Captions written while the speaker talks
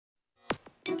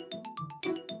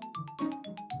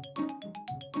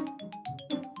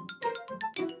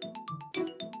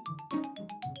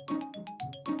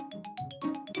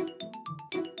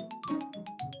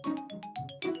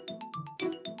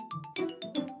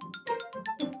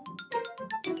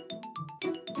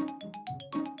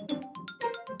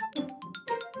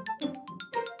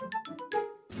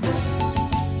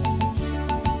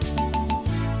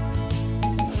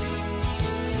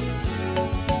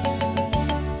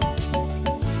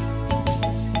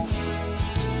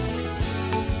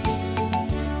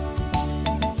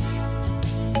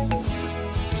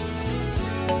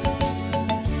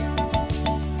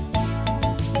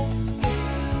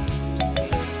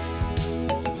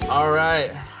All right.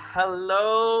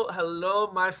 Hello,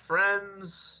 my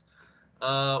friends.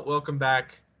 Welcome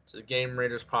back to the Game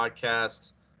Raiders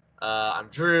podcast. I'm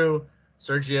Drew.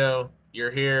 Sergio, you're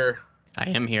here. I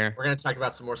am here. We're gonna talk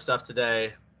about some more stuff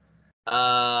today.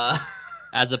 Uh,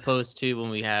 As opposed to when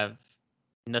we have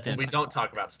nothing when to we talk don't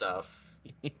talk about stuff,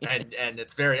 about. and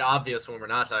it's very obvious when we're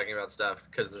not talking about stuff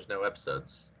because there's no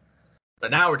episodes. But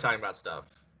now we're talking about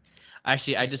stuff.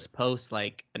 Actually, I just post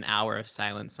like an hour of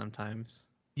silence sometimes.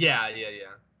 Yeah.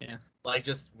 Yeah. Like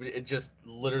just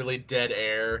literally dead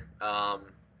air. I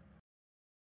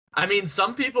mean,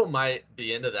 some people might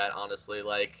be into that, honestly.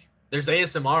 Like, there's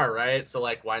ASMR, right? So,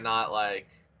 like, why not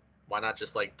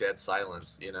just like dead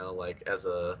silence? Like as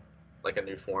a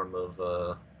new form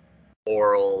of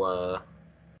oral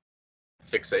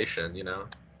fixation.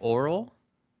 Oral?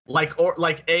 Like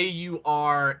AURAL,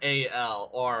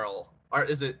 oral, or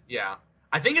is it? Yeah,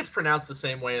 I think it's pronounced the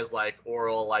same way as like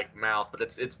oral, like mouth, but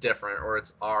it's different, or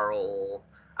it's oral.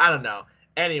 I don't know.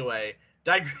 Anyway,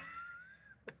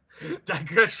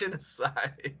 digression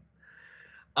aside.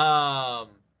 Um,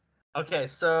 okay,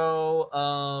 so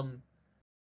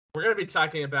we're gonna be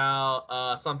talking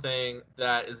about something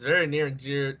that is very near and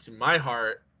dear to my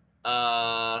heart,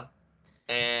 uh,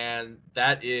 and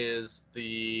that is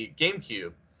the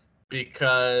GameCube,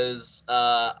 because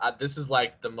this is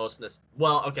like the most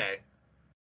well, okay,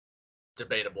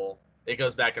 debatable. It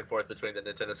goes back and forth between the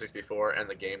Nintendo 64 and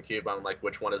the GameCube on like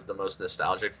which one is the most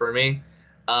nostalgic for me.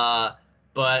 Uh,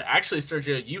 but actually,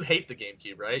 Sergio, you hate the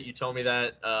GameCube, right? You told me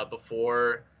that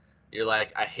before. You're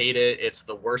like, I hate it. It's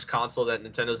the worst console that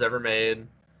Nintendo's ever made.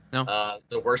 No.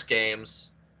 The worst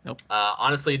games. Nope.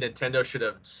 Honestly, Nintendo should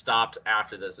have stopped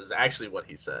after this. Is actually what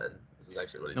he said. This is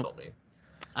actually what he Nope. told me.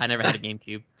 I never had a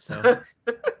GameCube, so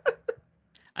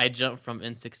I jumped from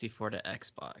N64 to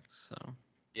Xbox. So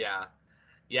Yeah,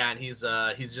 yeah, and he's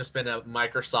just been a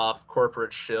Microsoft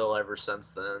corporate shill ever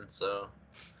since then. So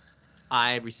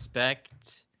I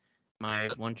respect my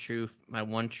one true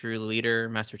leader,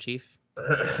 Master Chief,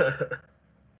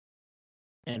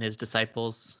 and his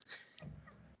disciples.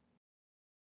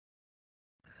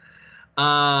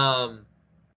 um,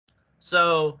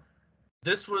 so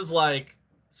this was like,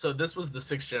 this was the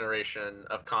sixth generation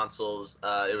of consoles.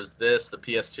 It was the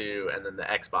PS2, and then the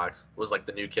Xbox was like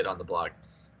the new kid on the block.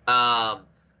 Um,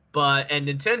 and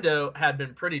Nintendo had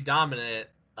been pretty dominant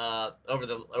over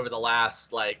the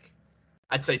last, like,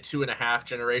 I'd say 2.5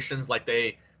 generations. Like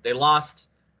they lost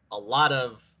a lot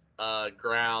of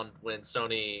ground when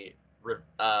Sony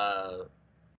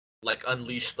like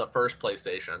unleashed the first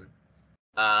PlayStation.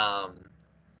 Um,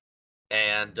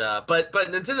 but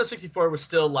Nintendo 64 was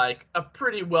still like a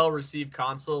pretty well received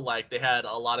console. Like they had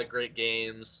a lot of great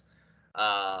games.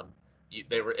 Um,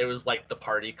 it was like the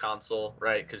party console,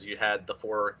 right? Because you had the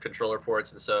 4 controller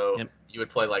ports, and so Yep. you would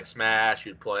play like Smash,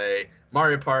 you'd play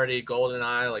Mario Party,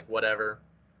 GoldenEye, like whatever.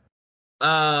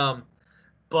 Um,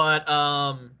 but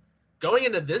going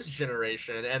into this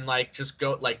generation and like just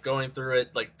going through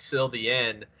it like till the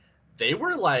end, they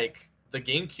were like the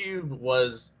GameCube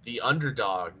was the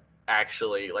underdog,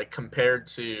 actually, like compared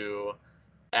to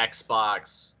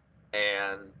Xbox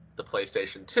and the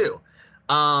PlayStation 2.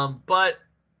 But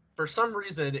for some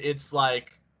reason it's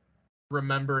like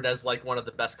remembered as like one of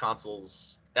the best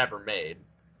consoles ever made,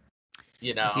 you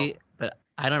You know. see, but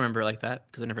I don't remember it like that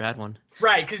because I never had one.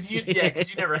 Right, because you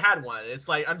never had one. It's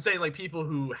like I'm saying, like people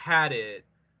who had it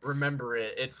remember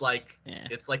it. Yeah.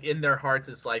 It's like in their hearts,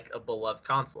 it's like a beloved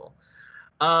console.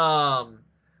 Um,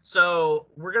 so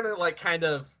we're gonna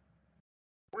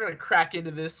crack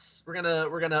into this. We're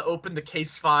gonna open the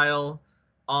case file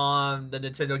on the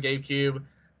Nintendo GameCube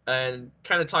and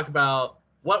kind of talk about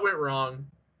what went wrong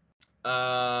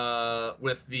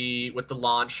with the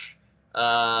launch,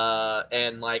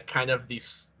 and like kind of the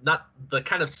not the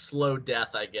kind of slow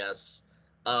death, I guess,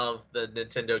 of the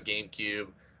Nintendo GameCube,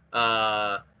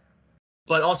 uh,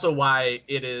 but also why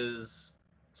it is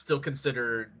still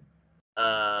considered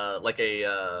like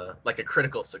a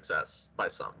critical success by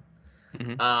some.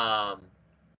 Mm-hmm. Um,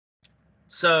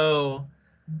 so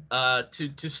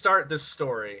to start this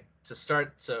story, so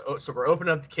we're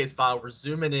opening up the case file, we're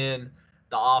zooming in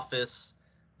the office.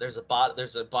 There's a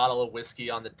bottle of whiskey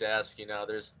on the desk.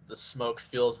 There's the smoke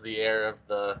fills the air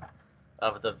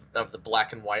of the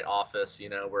black and white office.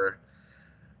 We're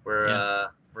Yeah.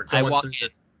 we're I going walk through in.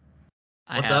 this.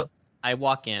 What's up? I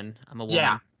walk in. I'm a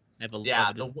Yeah, woman. I yeah.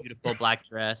 have this beautiful black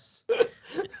dress.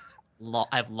 I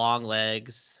have long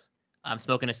legs. I'm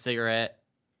smoking a cigarette.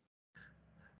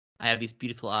 I have these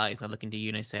beautiful eyes. I look into you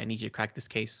and I say, I need you to crack this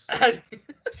case.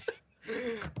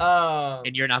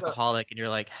 And you're an So alcoholic, and you're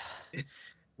like,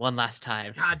 One last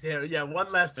time. God damn it. Yeah,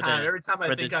 one last time. Every time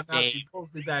I think I'm out, she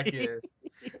pulls me back in.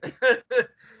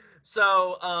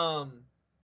 So,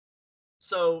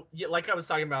 yeah, like I was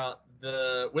talking about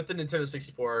with the Nintendo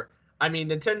 64, I mean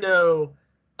Nintendo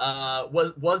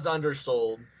was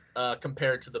undersold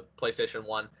compared to the PlayStation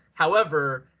 1.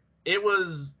 However, it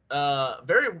was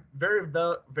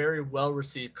very well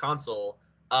received console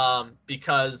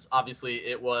because obviously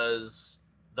it was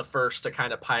the first to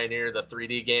kind of pioneer the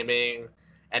 3D gaming,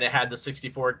 and it had the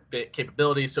 64-bit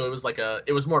capability, so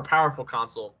it was more powerful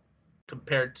console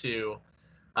compared to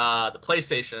the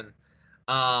PlayStation.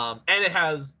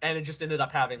 And it just ended up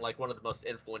having like one of the most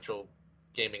influential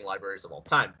gaming libraries of all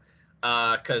time.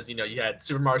 Because you had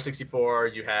Super Mario 64,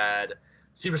 you had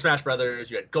Super Smash Brothers,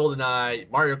 you had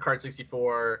GoldenEye, Mario Kart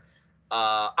 64,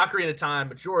 Ocarina of Time,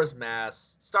 Majora's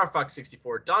Mask, Star Fox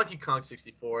 64, Donkey Kong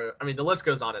 64. I mean, the list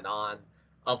goes on and on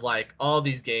of like all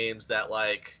these games that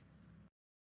like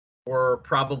were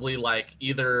probably like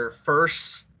either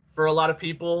first for a lot of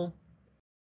people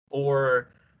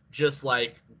or just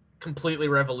like completely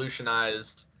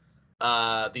revolutionized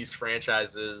these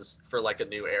franchises for like a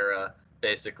new era,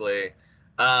 basically.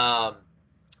 Um,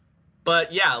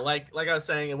 but yeah, like I was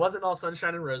saying, it wasn't all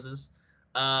sunshine and roses.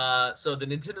 So the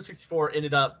Nintendo 64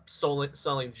 ended up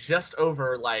selling just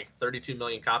over like 32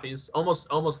 million copies, almost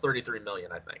 33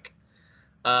 million, I think.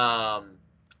 Um,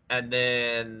 and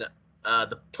then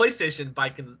the PlayStation, by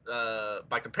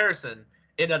comparison,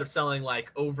 ended up selling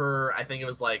like over, I think it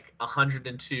was like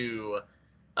 102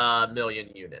 million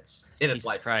units in its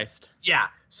Jesus lifespan. Christ. Yeah,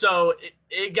 so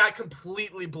it got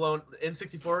completely blown in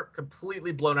 64,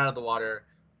 completely blown out of the water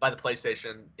by the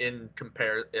PlayStation in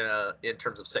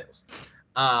terms of sales.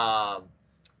 Um,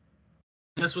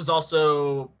 this was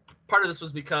also part of this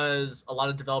was because a lot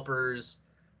of developers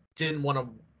didn't want to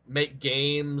make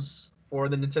games for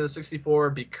the Nintendo 64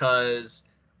 because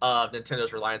of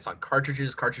Nintendo's reliance on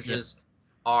cartridges. Cartridges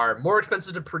are more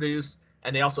expensive to produce,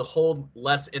 and they also hold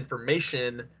less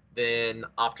information than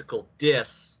optical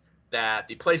discs that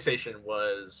the PlayStation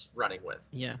was running with.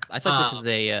 Yeah, I thought this is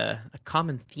a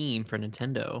common theme for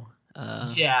Nintendo.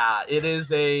 Yeah, it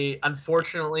is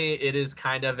unfortunately, it is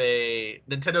kind of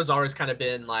Nintendo's always kind of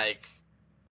been like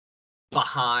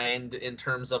behind in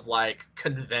terms of like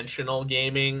conventional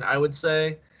gaming, I would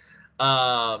say.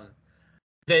 Um,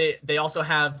 they also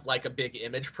have like a big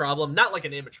image problem, not like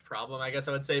an image problem, I guess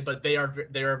I would say, but they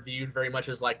are viewed very much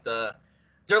as like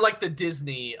they're like the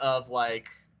Disney of like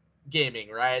gaming,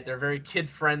 right? They're very kid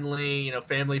friendly,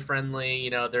 family friendly.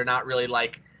 They're not really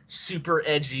like super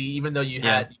edgy, even though you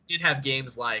did have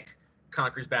games like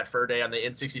Conker's Bad Fur Day on the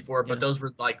N64, but those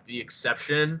were like the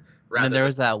exception And then rather there than.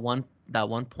 was that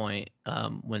one point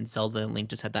when Zelda and Link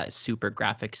just had that super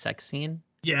graphic sex scene.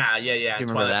 Yeah, You and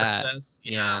remember Twilight that? Princess.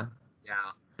 Yeah. Yeah.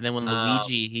 And then when Um,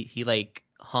 Luigi he like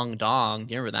hung dong.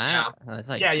 Do you remember yeah, that? I was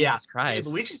like, yeah. Jesus Dude, Christ.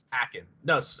 Luigi's packing.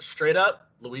 No, straight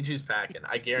up, Luigi's packing.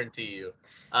 I guarantee you.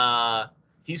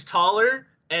 He's taller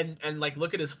and like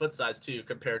look at his foot size too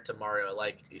compared to Mario.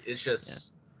 Like it's Yeah.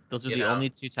 just Those are you the know. only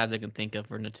two times I can think of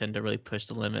where Nintendo really pushed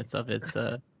the limits of its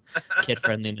kid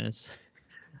friendliness.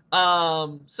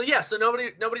 So yeah, so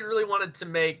nobody really wanted to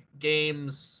make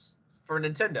games for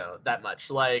Nintendo that much.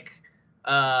 Like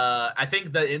I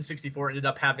think the N64 ended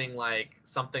up having like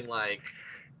something like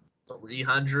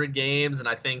 300 games, and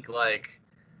I think like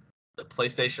the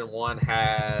PlayStation 1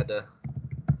 had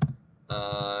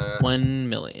 1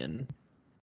 million.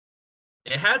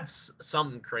 it had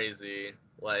something crazy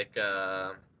like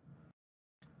I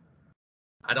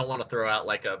don't want to throw out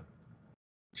like a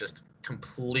just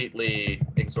completely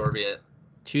exorbitant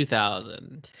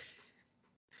 2,000.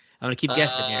 I'm gonna keep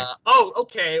guessing here. oh,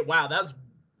 okay, wow, that's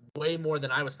way more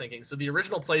than I was thinking. So the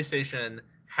original PlayStation Let me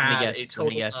had a guess. Let me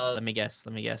total guess. of. Let me guess.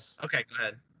 Let me guess. Okay, go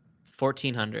ahead.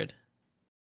 1,400.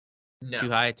 Too No.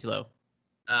 high, too low.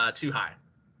 Too high.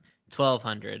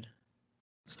 1,200.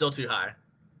 Still too high.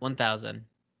 1,000.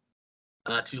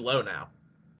 Too low now.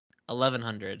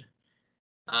 1,100.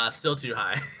 Still too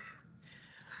high.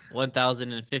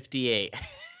 1,058.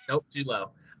 Nope, too low.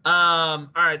 All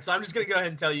right, so I'm just gonna go ahead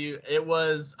and tell you it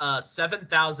was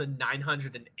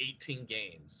 7,918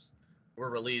 games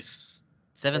were released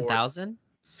for 7,000?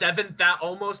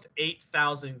 almost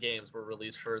 8,000 games were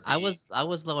released for I the. was I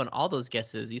was low on all those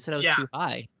guesses. You said I was Yeah, too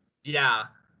high. yeah.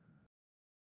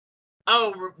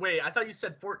 Oh wait, I thought you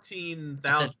said I said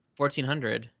 14,000.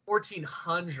 1,400.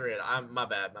 1,400. I'm my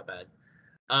bad, my bad.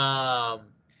 Um,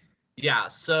 yeah.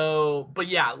 So, but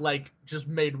yeah, like just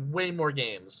made way more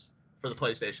games for the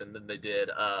PlayStation than they did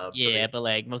for Yeah, the. but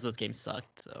like most of those games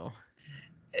sucked, so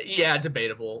Yeah,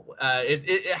 debatable.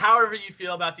 However you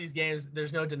feel about these games,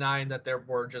 there's no denying that there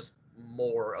were just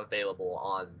more available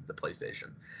on the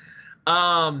PlayStation.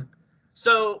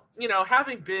 So,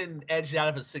 having been edged out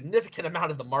of a significant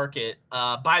amount of the market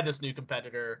by this new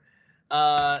competitor,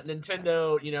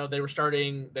 Nintendo, they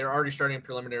were already starting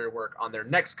preliminary work on their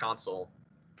next console,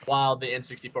 while the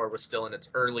N64 was still in its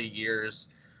early years.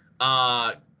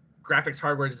 Graphics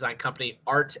hardware design company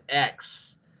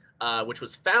ArtX, which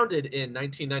was founded in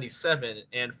 1997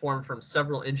 and formed from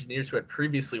several engineers who had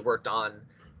previously worked on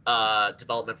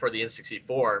development for the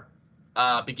N64,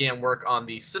 began work on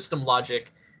the system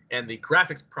logic and the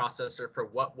graphics processor for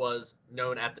what was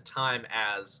known at the time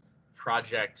as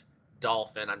Project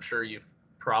Dolphin. I'm sure you've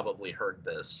probably heard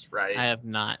this, right? I have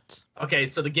not. Okay,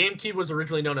 so the GameCube was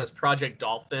originally known as Project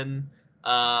Dolphin.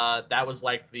 That was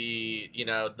like the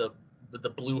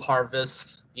Blue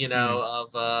Harvest,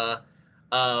 of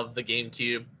the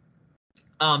GameCube.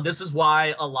 This is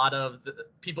why a lot of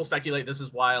people speculate. This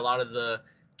is why a lot of the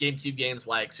GameCube games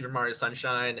like Super Mario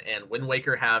Sunshine and Wind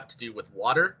Waker have to do with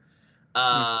water.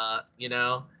 And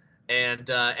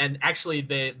actually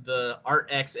the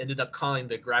ArtX ended up calling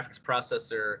the graphics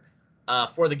processor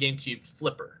for the GameCube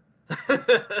Flipper.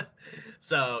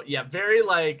 So yeah, very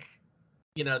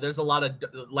there's a lot of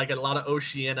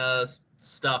Oceania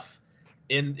stuff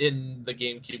in the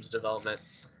GameCube's development.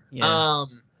 Yeah.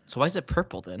 So why is it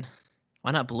purple then?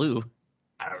 Why not blue?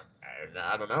 I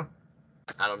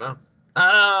don't know.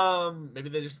 Maybe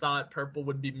they just thought purple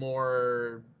would be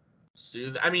more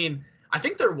soothing. I mean, I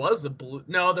think there was a blue.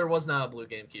 No, there was not a blue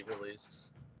GameCube released.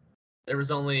 There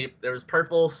was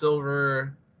purple,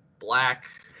 silver, black.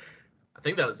 I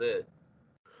think that was it.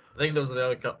 I think those are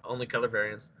the only color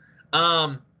variants.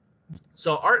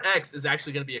 So ArtX is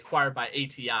actually going to be acquired by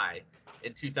ATI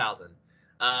in 2000.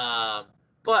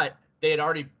 But they had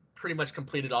already pretty much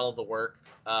completed all of the work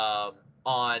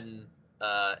on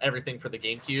everything for the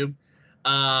GameCube.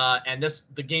 And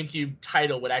the GameCube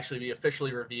title would actually be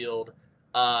officially revealed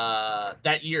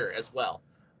that year as well,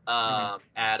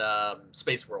 at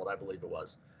Space World, I believe it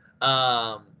was.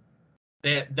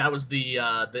 That was the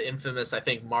infamous, I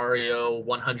think, Mario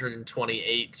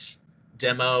 128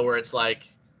 demo, where it's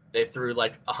like they threw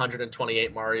like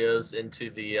 128 Marios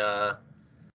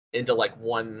into like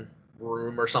one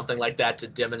room or something like that to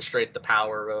demonstrate the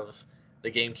power of the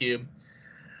GameCube.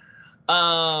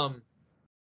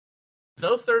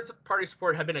 Though third-party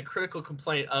support had been a critical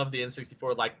complaint of the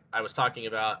N64, like I was talking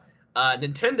about,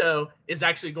 Nintendo is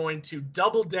actually going to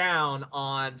double down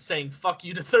on saying "fuck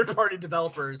you" to third-party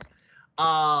developers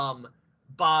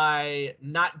by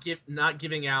not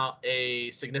giving out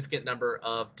a significant number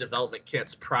of development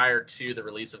kits prior to the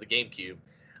release of the GameCube.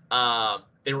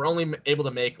 They were only able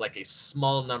to make like a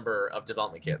small number of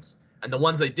development kits, and the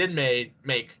ones they did make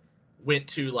went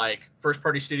to like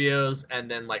first-party studios and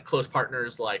then like close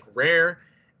partners like Rare,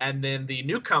 and then the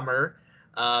newcomer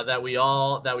that we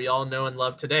all know and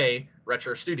love today,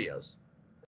 Retro Studios.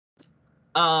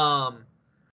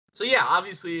 So yeah,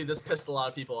 obviously this pissed a lot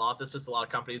of people off. This pissed a lot of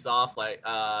companies off.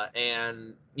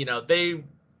 And they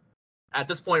at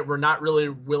this point were not really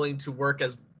willing to work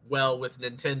as well with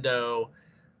Nintendo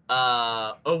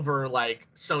over like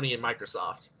Sony and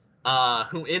Microsoft,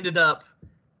 who ended up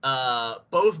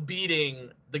both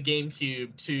beating the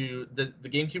GameCube to the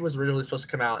GameCube was originally supposed to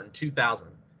come out in 2000.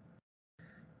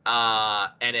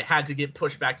 And it had to get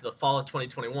pushed back to the fall of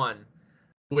 2021,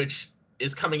 which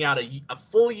is coming out a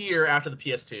full year after the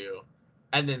PS2,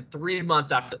 and then 3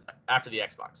 months after the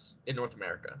Xbox in North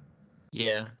America.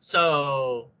 Yeah.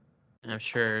 So, and I'm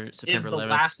sure September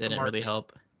 11th didn't really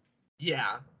help.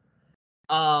 Yeah.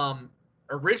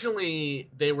 Originally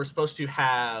they were supposed to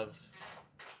have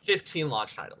 15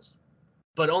 launch titles,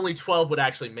 but only 12 would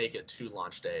actually make it to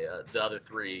launch day. The other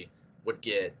 3 would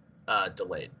get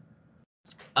delayed.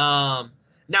 Now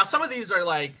some of these are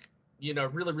like,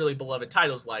 really, really beloved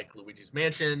titles like Luigi's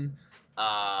Mansion,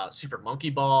 Super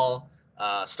Monkey Ball,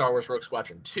 Star Wars Rogue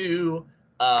Squadron 2.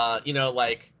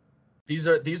 Like these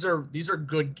are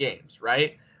good games,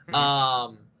 right?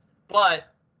 Mm-hmm. But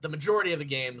the majority of the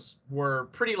games were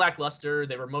pretty lackluster.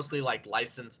 They were mostly like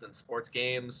licensed and sports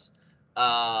games.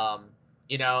 And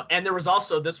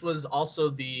this was also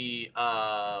the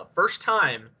first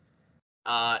time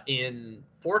in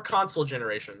 4 console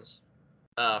generations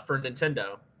for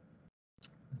Nintendo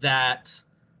that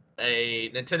a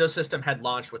Nintendo system had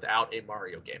launched without a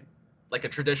Mario game, like a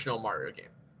traditional Mario game.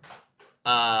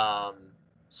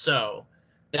 So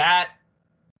that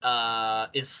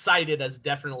is cited as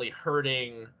definitely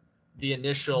hurting the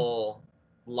initial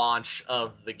launch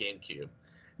of the GameCube.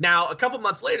 Now, a couple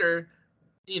months later,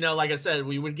 like I said,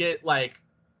 we would get like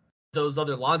those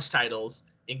other launch titles,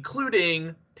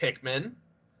 including Pikmin,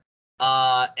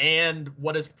 and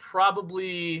what is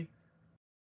probably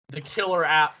the killer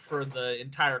app for the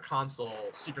entire console,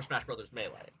 Super Smash Bros.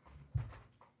 Melee.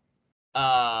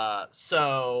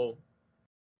 So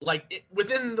like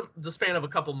within the span of a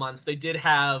couple months, they did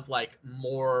have like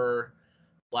more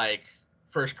like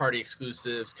first party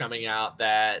exclusives coming out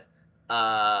that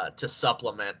to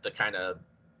supplement the kind of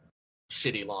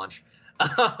shitty launch.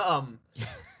 um,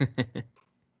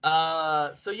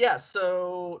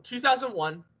 so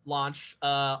 2001 launch,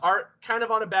 art kind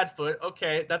of on a bad foot.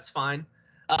 Okay, that's fine.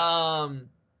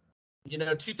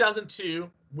 2002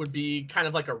 would be kind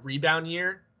of like a rebound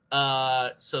year.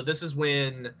 So this is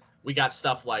when we got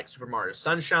stuff like Super Mario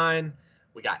Sunshine,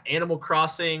 we got Animal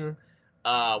Crossing,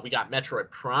 we got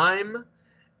Metroid Prime,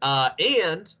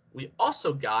 and we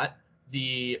also got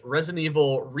the Resident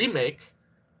Evil remake,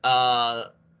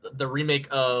 the remake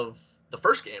of the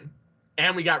first game,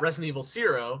 and we got Resident Evil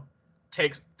Zero,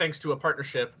 thanks to a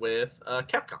partnership with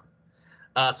Capcom.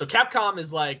 So Capcom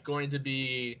is like going to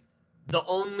be the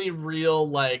only real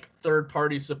like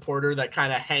third-party supporter that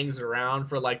kind of hangs around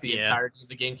for like the entirety of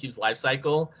the GameCube's life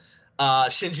cycle.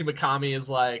 Shinji Mikami is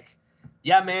like,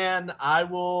 yeah, man, I'm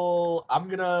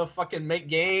gonna fucking make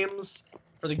games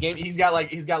for the game. He's got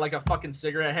like a fucking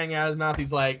cigarette hanging out of his mouth.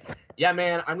 He's like, yeah,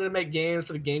 man, I'm gonna make games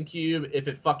for the GameCube if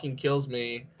it fucking kills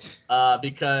me,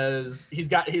 because he's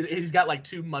got like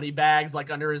two money bags like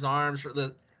under his arms for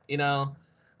the you know.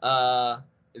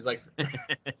 Is like,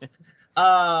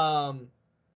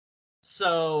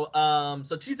 so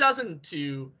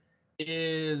 2002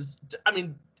 is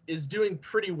doing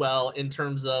pretty well in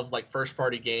terms of like first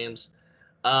party games,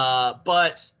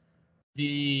 but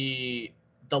the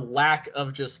lack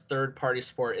of just third party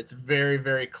support, it's very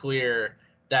very clear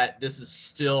that this is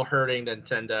still hurting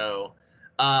Nintendo.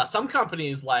 Some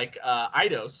companies like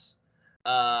Eidos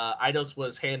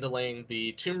was handling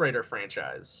the Tomb Raider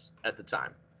franchise at the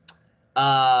time.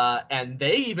 And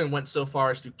they even went so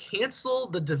far as to cancel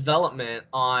the development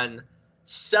on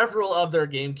several of their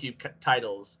GameCube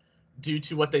titles due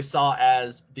to what they saw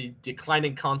as the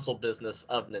declining console business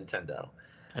of Nintendo.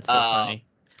 That's so funny.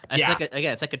 It's Yeah.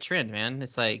 it's like a trend, man.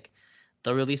 It's like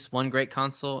they'll release one great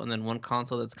console and then one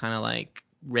console that's kind of like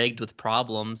rigged with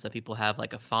problems that people have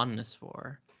like a fondness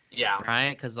for. Yeah. Right?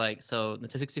 Because like, so the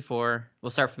 64,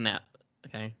 we'll start from that.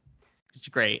 Okay. It's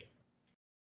great.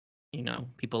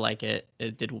 People like it.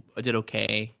 It did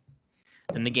okay.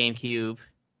 Then the GameCube,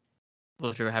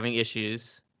 which we were having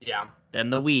issues. Yeah. Then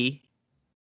the Wii,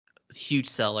 huge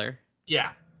seller.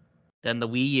 Yeah. Then the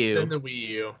Wii U. Then the Wii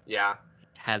U. Yeah.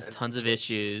 Has and tons of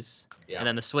issues. Yeah. And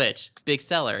then the Switch, big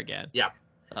seller again. Yeah.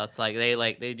 So it's like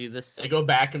they do this. They go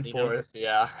back and forth.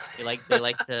 Yeah. They like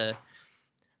to.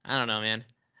 I don't know, man.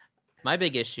 My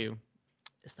big issue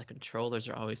is the controllers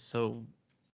are always so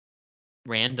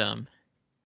random.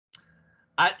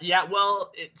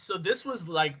 So this was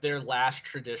like their last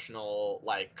traditional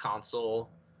like console.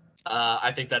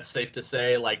 I think that's safe to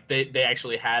say. Like they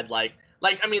actually had like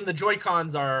I mean the Joy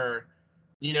Cons are,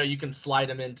 you can slide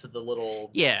them into the little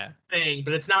thing,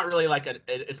 but it's not really like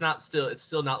it's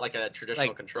still not like a traditional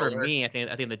like, controller. For me, I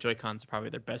think the Joy Cons are probably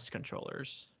their best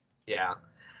controllers. Yeah,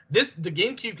 the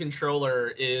GameCube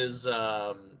controller is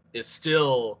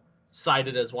still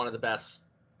cited as one of the best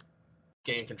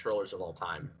game controllers of all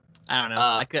time. I don't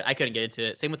know. I couldn't get into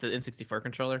it. Same with the N64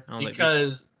 controller.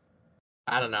 Because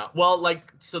I don't know. Well,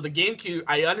 like, so the GameCube,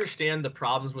 I understand the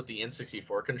problems with the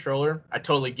N64 controller. I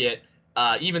totally get,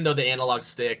 even though the analog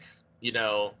stick,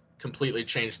 completely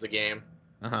changed the game.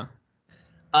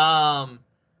 I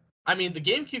mean, the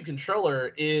GameCube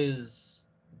controller is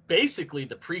basically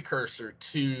the precursor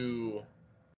to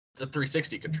the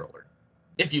 360 controller,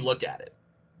 if you look at it.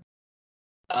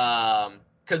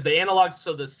 Because the analog,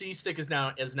 so the C stick is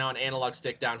now an analog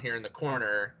stick down here in the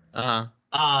corner.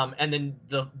 And then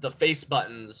the face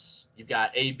buttons, you've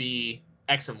got A, B,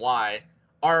 X, and Y,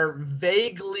 are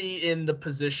vaguely in the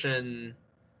position,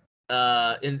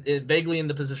 vaguely in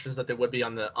the positions that they would be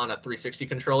on a 360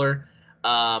 controller.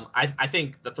 I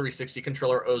think the 360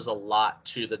 controller owes a lot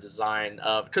to the design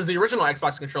of, because the original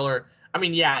Xbox controller, I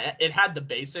mean, yeah, it had the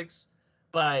basics,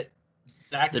 but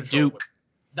that controller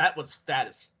was fat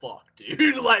as fuck,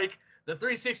 dude. Like the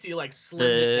 360 like slimmed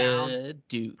it down.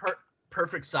 Duke.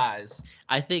 Perfect size.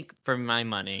 I think for my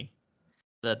money,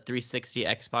 the 360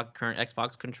 current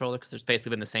Xbox controller, because there's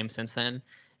basically been the same since then,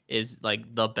 is like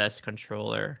the best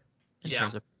controller in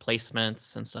terms of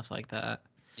placements and stuff like that.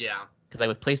 Yeah. Because like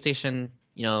with PlayStation,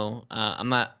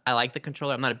 I like the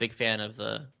controller. I'm not a big fan of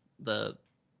the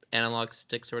analog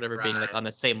sticks or whatever being like on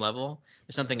the same level.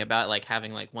 There's something about like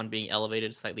having like one being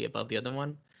elevated slightly above the other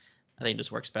one. I think it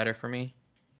just works better for me.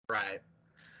 Right.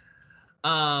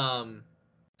 Um,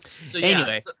 so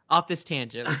Anyway, yes. off this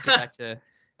tangent, let's get back to.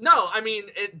 No, I mean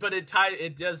it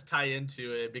does tie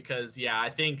into it because I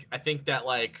think that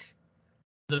like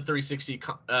the 360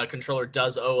 controller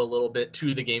does owe a little bit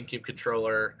to the GameCube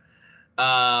controller.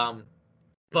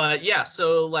 But yeah,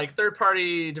 so like third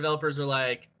party developers are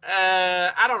like,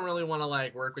 I don't really want to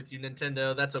like work with you,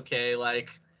 Nintendo. That's okay.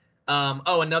 Like,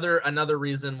 another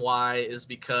reason why is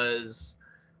because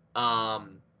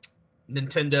um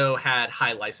Nintendo had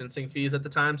high licensing fees at the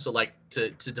time. So like to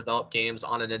develop games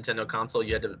on a Nintendo console,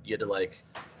 you had to like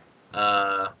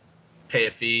uh pay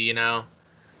a fee,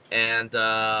 and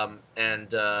so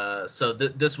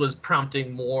this was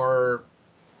prompting more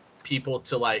people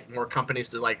to like more companies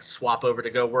to like swap over to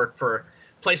go work for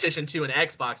PlayStation 2 and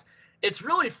Xbox. It's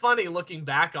really funny looking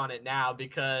back on it now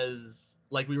because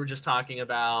like we were just talking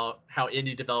about how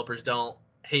indie developers don't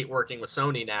hate working with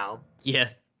Sony now. Yeah.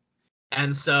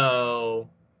 And so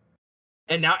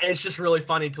and now it's just really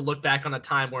funny to look back on a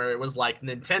time where it was like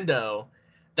Nintendo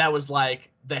that was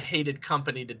like the hated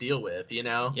company to deal with,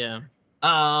 Yeah.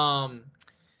 Um,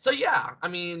 so yeah, I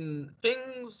mean,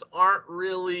 things aren't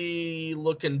really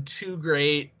looking too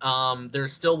great. They're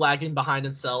still lagging behind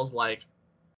in sales, like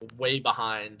way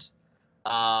behind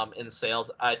in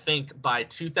sales. I think by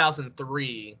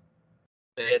 2003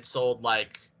 they had sold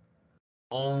like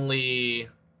only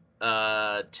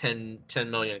 10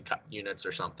 million units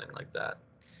or something like that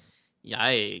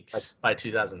Yikes. by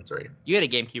 2003. You had a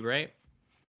GameCube, right?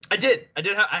 I did.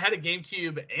 I had a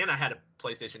GameCube and I had a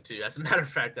PlayStation 2. As a matter of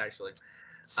fact, actually.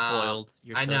 Spoiled.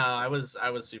 You're I so know. spoiled. I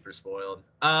was super spoiled.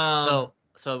 So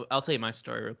I'll tell you my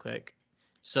story real quick.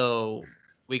 So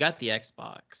we got the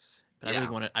Xbox, but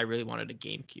Yeah. I really wanted a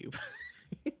GameCube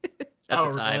at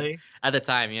Oh, the time. really? At the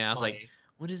time, yeah, I was like, Funny.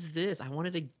 "What is this? I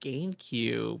wanted a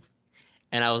GameCube."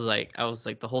 And I was like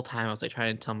the whole time I was like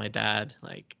trying to tell my dad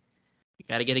like, "You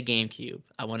got to get a GameCube.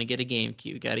 I want to get a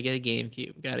GameCube. Got to get a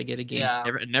GameCube. Got to get a GameCube." Yeah.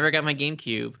 Never got my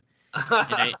GameCube,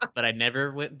 but I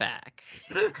never went back.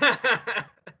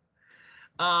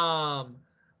 um.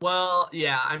 Well,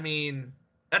 yeah. I mean,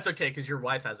 that's okay because your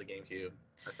wife has a GameCube,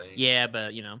 I think. Yeah,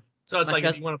 but So it's my like if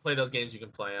cousin you want to play those games, you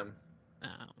can play them.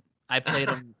 I played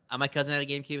them. My cousin had a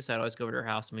GameCube, so I'd always go over to her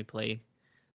house and we play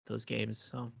those games.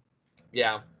 So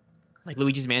Yeah. like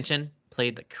Luigi's Mansion,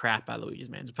 played the crap out of Luigi's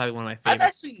Mansion. It's probably one of my I've favorite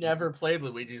actually games. never played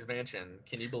Luigi's Mansion.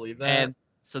 Can you believe that? And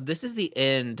so this is the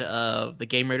end of the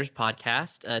Game Raiders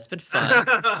podcast. It's been fun.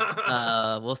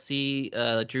 We'll see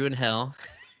Drew in hell.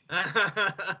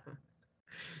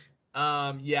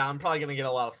 Yeah, I'm probably gonna get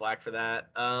a lot of flack for that.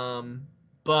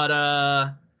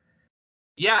 But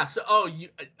yeah. So, you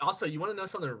also you want to know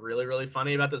something really really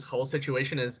funny about this whole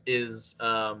situation is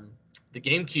the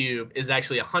GameCube is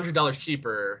actually $100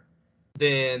 cheaper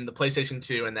than the PlayStation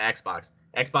 2 and the Xbox.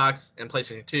 Xbox and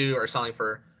PlayStation 2 are selling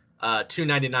for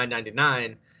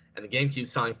 $299.99, and the GameCube's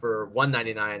selling for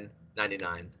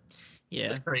 $199.99. Yeah.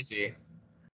 That's crazy.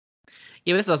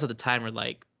 Yeah, but this is also the time where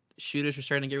like shooters were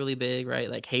starting to get really big, right?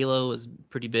 Like Halo was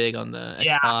pretty big on the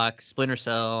Yeah, Xbox, Splinter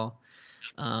Cell,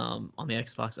 on the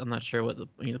Xbox. I'm not sure what the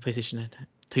PlayStation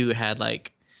 2 had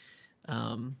like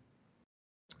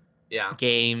yeah.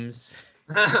 games,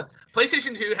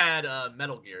 PlayStation 2 had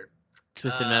Metal Gear,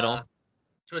 Twisted uh, Metal.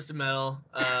 Twisted Metal,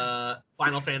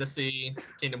 Final Fantasy,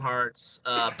 Kingdom Hearts,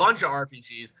 a bunch of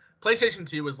RPGs. PlayStation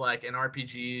 2 was like an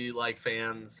RPG like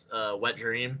fans' wet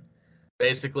dream,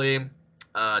 basically.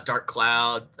 Dark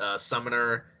Cloud,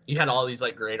 Summoner. You had all these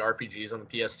like great RPGs on the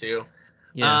PS2.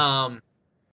 Yeah. Um,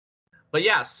 but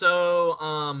yeah, so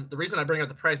the reason I bring up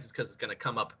the price is because it's going to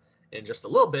come up in just a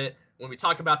little bit when we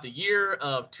talk about the year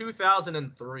of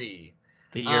 2003,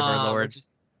 The year of our Lord. which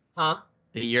is, huh?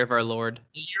 The year of our Lord.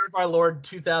 The year of our Lord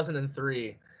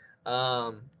 2003,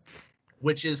 um,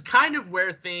 which is kind of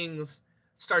where things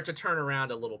start to turn around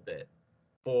a little bit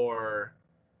for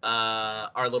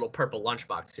our little purple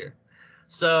lunchbox here.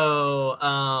 So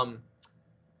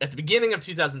at the beginning of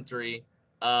 2003,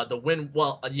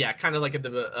 the yeah, kind of like at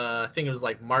the I think it was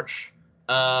like March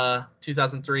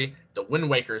 2003, the Wind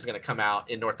Waker is going to come out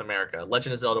in North America,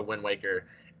 Legend of Zelda Wind Waker.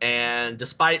 And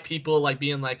despite people like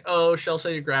being like, oh, shell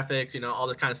shaded graphics, all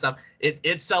this kind of stuff,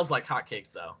 it sells like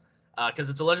hotcakes though, because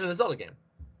it's a Legend of Zelda game.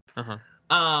 Uh-huh.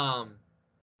 Um,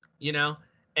 you know,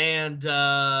 and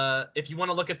if you want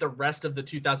to look at the rest of the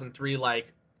 2003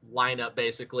 like lineup,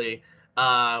 basically,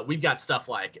 we've got stuff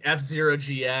like F-Zero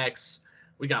GX,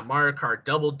 we got Mario Kart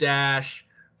Double Dash,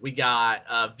 we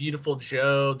got Beautiful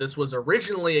Joe. This was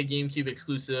originally a GameCube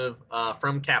exclusive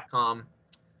from Capcom.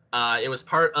 It was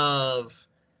part of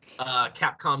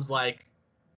Capcom's like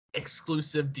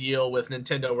exclusive deal with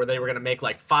Nintendo where they were going to make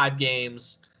like 5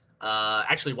 games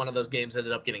Actually, one of those games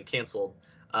ended up getting canceled.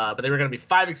 But they were going to be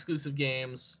 5 exclusive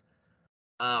games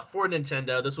for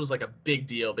Nintendo. This was like a big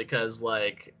deal because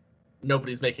like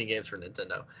nobody's making games for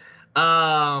Nintendo.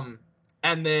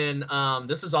 And then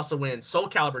this is also when Soul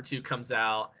Calibur 2 comes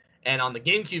out, and on the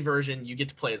GameCube version, you get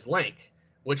to play as Link,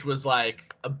 which was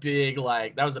like a big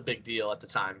that was a big deal at the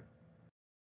time.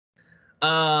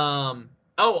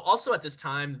 Also at this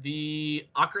time, the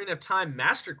Ocarina of Time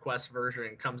Master Quest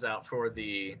version comes out for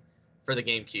the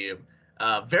GameCube.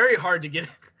 Very hard to get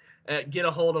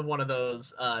a hold of one of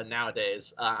those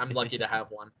nowadays. I'm lucky to have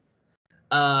one.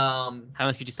 How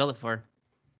much could you sell it for?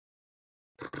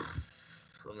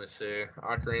 Let me see.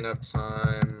 Ocarina of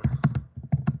Time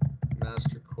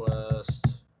Master Quest.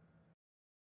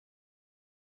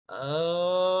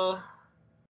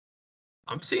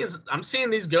 I'm seeing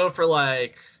these go for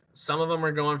like, some of them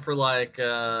are going for like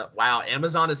wow,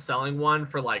 Amazon is selling one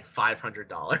for like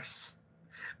 $500.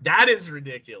 That is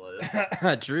ridiculous.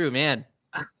 True, man.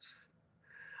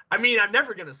 I mean, I'm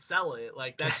never gonna sell it.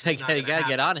 Like that's just not You gonna gotta happen.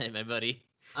 get on it, my buddy.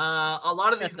 A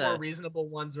lot of these That's more reasonable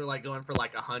ones are like going for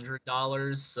like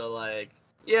 $100. So like,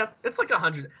 yeah, it's like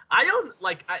 100. I own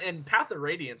like, and Path of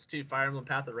Radiance too. Fire Emblem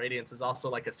Path of Radiance is also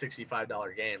like a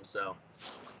 $65 game. So,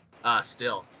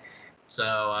 still,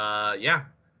 so yeah,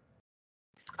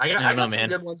 I got some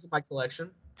good ones in my collection.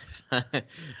 It's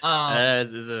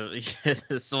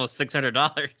almost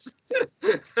 $600.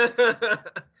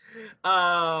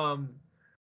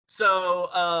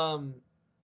 So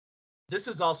this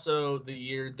is also the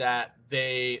year that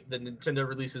the Nintendo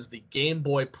releases the Game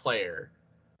Boy Player.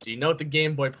 Do you know what the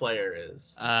Game Boy Player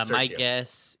is? My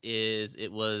guess is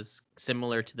it was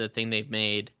similar to the thing they've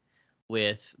made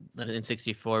with the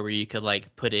N64, where you could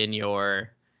like put in your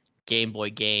Game Boy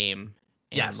game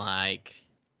and Yes. like,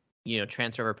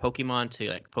 transfer over Pokemon to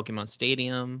like Pokemon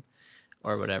Stadium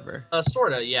or whatever.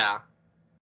 Sorta, yeah.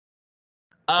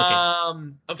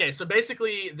 Okay. Okay, so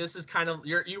basically this is kind of,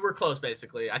 you were close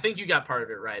basically. I think you got part of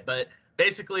it right, but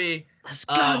basically Let's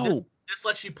go. This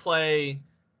lets you play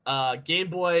Game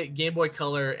Boy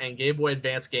Color and Game Boy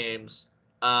Advance games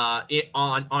on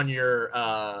your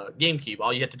GameCube.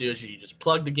 All you have to do is you just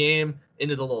plug the game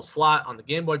into the little slot on the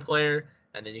Game Boy player,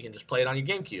 and then you can just play it on your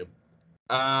GameCube.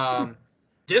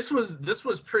 This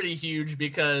was pretty huge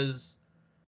because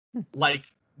like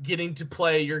getting to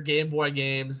play your Game Boy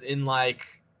games in like,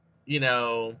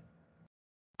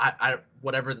 I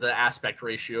whatever the aspect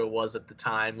ratio was at the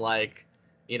time, like,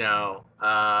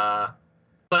 but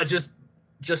just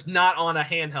not on a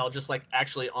handheld, just like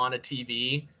actually on a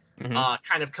TV,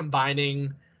 kind of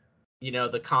combining,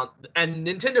 and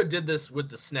Nintendo did this with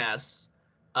the SNES.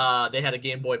 They had a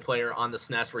Game Boy player on the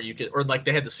SNES where you could, or like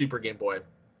they had the Super Game Boy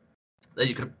that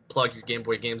you could plug your Game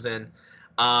Boy games in.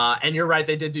 And you're right,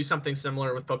 they did do something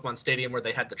similar with Pokemon Stadium where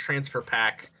they had the transfer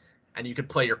pack and you could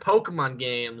play your Pokemon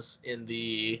games in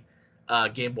the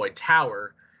Game Boy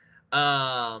Tower.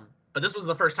 But this was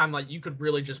the first time like you could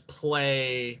really just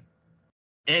play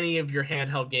any of your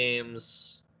handheld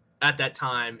games at that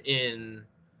time in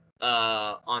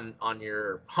on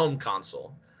your home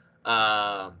console.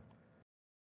 And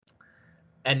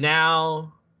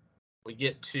now we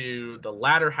get to the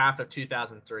latter half of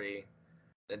 2003.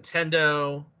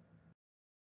 Nintendo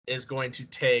is going to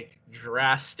take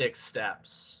drastic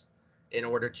steps in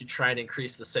order to try and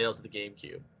increase the sales of the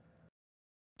GameCube.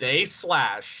 They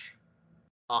slash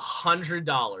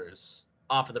 $100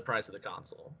 off of the price of the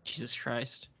console. Jesus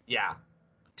Christ. Yeah.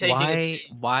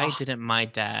 Why didn't my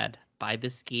dad buy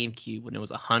this GameCube when it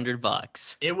was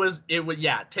 $100? It was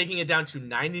taking it down to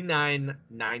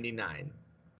 $99.99.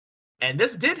 And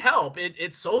this did help.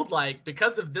 It sold like,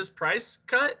 because of this price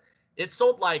cut, it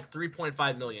sold like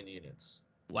 3.5 million units.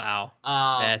 Wow.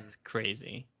 That's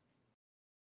crazy.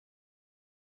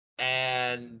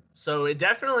 And so it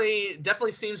definitely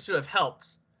seems to have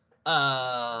helped.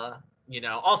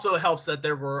 Also helps that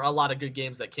there were a lot of good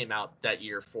games that came out that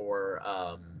year for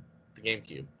the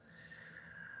GameCube.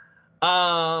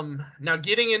 Now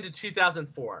getting into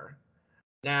 2004.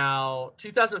 Now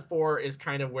 2004 is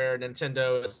kind of where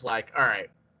Nintendo is like, all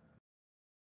right,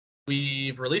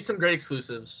 we've released some great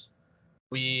exclusives.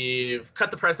 We've cut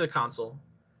the price of the console.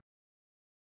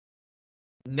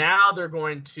 Now they're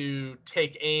going to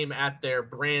take aim at their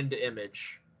brand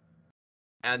image,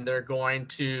 and they're going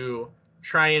to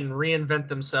try and reinvent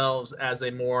themselves as a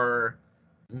more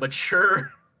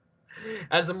mature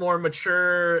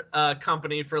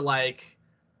company for like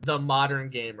the modern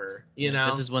gamer,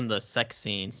 This is when the sex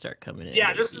scenes start coming in. Yeah,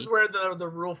 baby. this is where the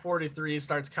Rule 43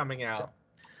 starts coming out.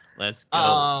 Let's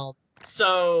go.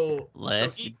 So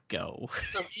Let's go.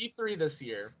 So E3 this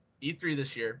year.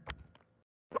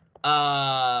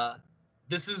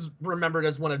 This is remembered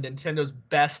as one of Nintendo's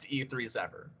best E3s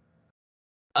ever.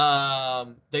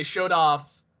 They showed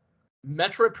off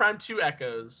Metroid Prime 2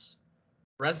 Echoes,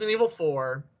 Resident Evil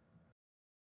 4,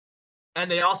 and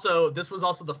this was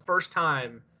also the first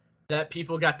time that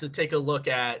people got to take a look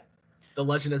at The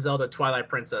Legend of Zelda Twilight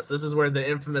Princess. This is where the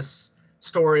infamous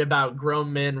story about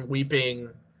grown men weeping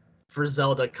for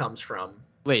Zelda comes from.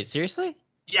 Wait, seriously?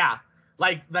 Yeah.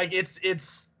 Like it's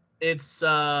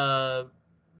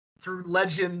through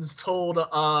legends told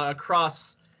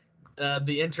across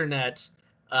the internet,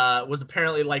 was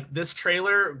apparently like this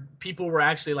trailer, people were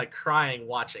actually like crying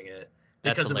watching it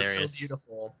That's because it was so hilarious.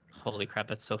 beautiful. Holy crap,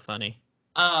 that's so funny.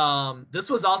 This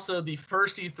was also the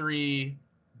first E3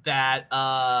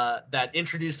 that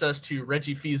introduced us to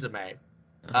Reggie Fils-Aimé,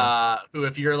 who,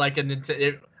 if you're like a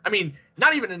Nintendo, I mean,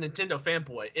 not even a Nintendo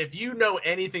fanboy, if you know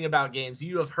anything about games,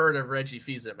 you have heard of Reggie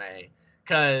Fils-Aimé,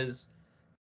 because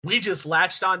we just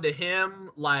latched onto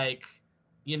him like,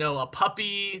 a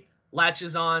puppy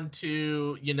latches on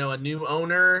to, a new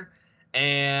owner,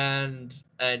 and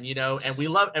we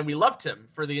loved him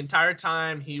for the entire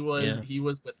time Yeah. he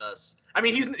was with us. I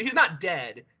mean, he's not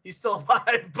dead. He's still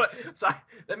alive, but sorry,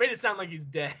 that made it sound like he's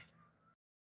dead.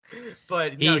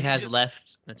 But no, He has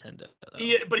left Nintendo though.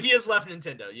 but he has left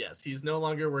Nintendo. Yes, he's no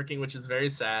longer working, which is very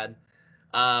sad.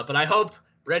 But I hope,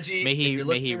 Reggie, if you're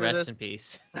May he listening to rest in this,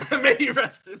 peace. may he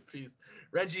rest in peace.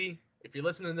 Reggie, if you're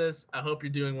listening to this, I hope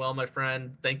you're doing well, my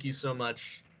friend. Thank you so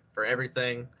much for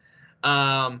everything.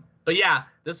 But yeah,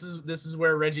 this is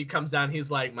where Reggie comes down. He's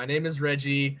like, "My name is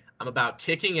Reggie. I'm about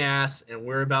kicking ass, and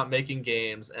we're about making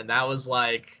games." And that was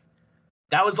like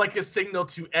a signal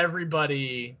to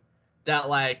everybody that,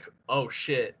 like, oh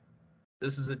shit,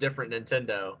 this is a different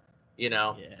Nintendo, you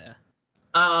know. Yeah.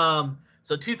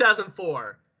 So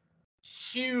 2004,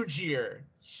 huge year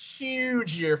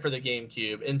for the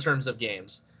GameCube in terms of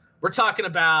games. We're talking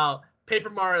about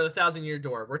Paper Mario: The Thousand Year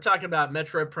Door. We're talking about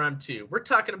Metroid Prime 2. We're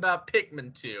talking about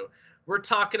Pikmin 2. We're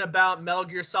talking about Metal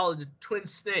Gear Solid Twin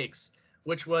Snakes,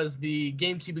 which was the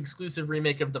GameCube exclusive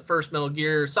remake of the first Metal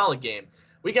Gear Solid game.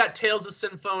 We got Tales of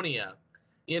Symphonia.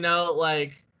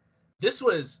 Like, this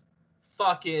was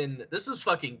fucking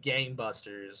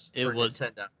gangbusters It for was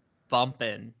Nintendo.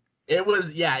 bumping. It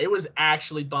was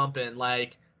actually bumping.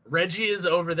 Like, Reggie is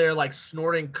over there like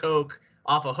snorting coke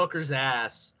off a hooker's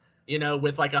ass,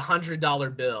 with like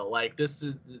 $100 bill. Like, this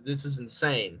is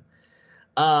insane.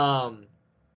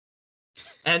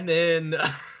 And then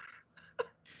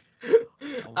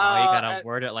Oh, wow, you gotta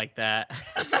word it like that.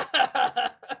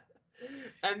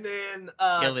 and then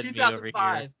Killing me over here.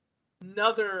 2005,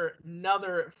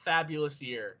 another fabulous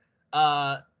year.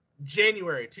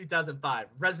 January 2005,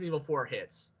 Resident Evil 4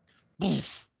 hits.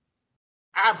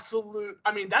 Absolute.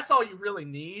 I mean, that's all you really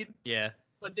need. Yeah.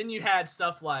 But then you had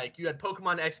stuff like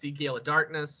Pokemon XD Gale of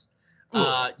Darkness.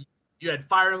 Ugh. You had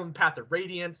Fire Emblem Path of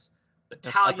Radiance, That's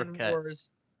an Battalion uppercut. Wars,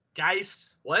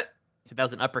 Geist. What? So that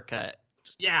was an uppercut.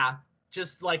 Yeah,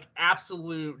 just like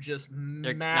absolute, just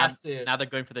massive. Now they're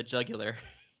going for the jugular.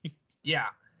 Yeah.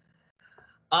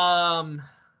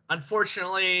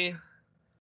 Unfortunately,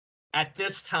 at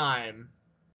this time,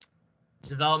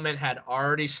 development had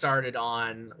already started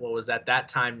on what was at that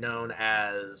time known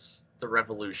as the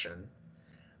Revolution.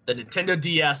 The Nintendo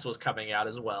DS was coming out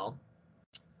as well.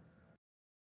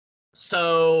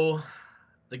 So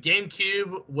the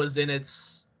GameCube was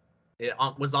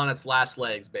was on its last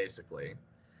legs, basically.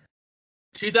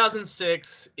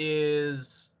 2006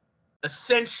 is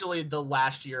essentially the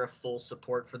last year of full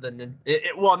support for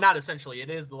well, not essentially,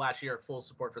 it is the last year of full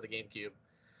support for the GameCube.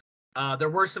 There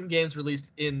were some games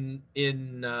released in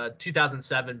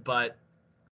 2007, but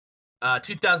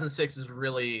 2006 was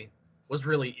really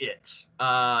it.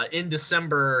 In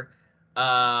December,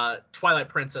 Twilight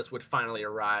Princess would finally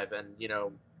arrive and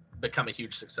become a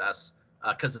huge success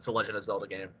because it's a Legend of Zelda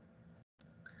game.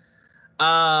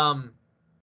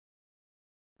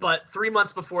 But 3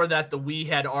 months before that, the Wii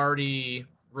had already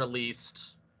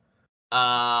released,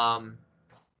 and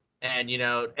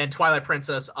Twilight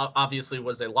Princess obviously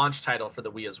was a launch title for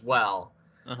the Wii as well.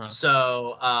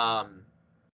 So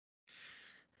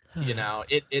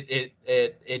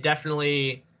it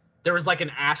definitely, there was like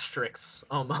an asterisk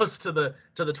almost to the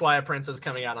Twilight Princess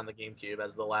coming out on the GameCube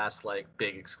as the last like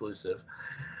big exclusive.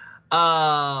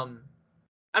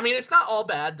 I mean, it's not all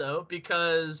bad though,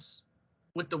 because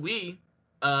with the Wii,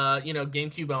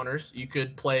 GameCube owners, you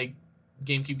could play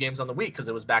GameCube games on the Wii because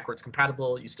it was backwards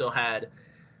compatible. You still had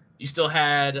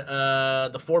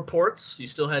the 4 ports. You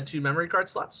still had 2 memory card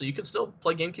slots, so you could still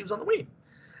play GameCubes on the Wii.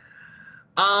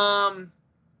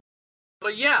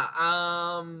 But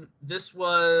yeah, this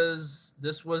was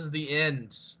the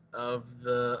end of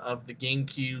the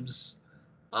GameCube's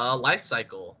life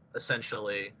cycle.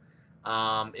 Essentially,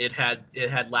 it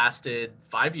had lasted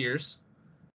 5 years.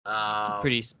 It's a Um,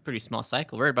 pretty small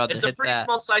cycle. We're about to it's a hit pretty that.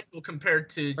 small cycle compared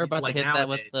to We're about to like hit that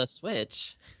with the nowadays.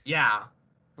 Switch. Yeah.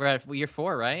 We're at year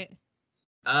 4, right?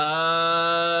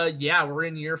 Yeah, we're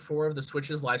in year 4 of the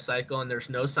Switch's life cycle, and there's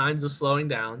no signs of slowing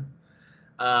down.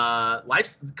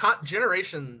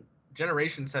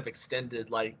 Generations have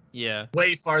extended like Yeah.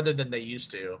 way farther than they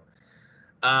used to.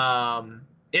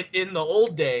 In the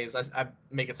old days, I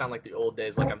make it sound like the old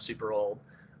days, like I'm super old, Back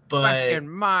but in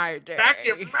my back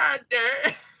in day. my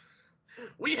day,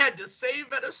 we had to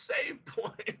save at a save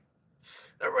point.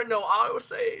 There were no auto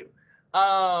save.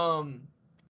 Um,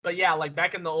 but yeah, like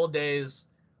back in the old days,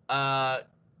 uh,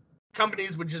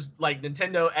 companies would just like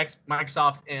Nintendo,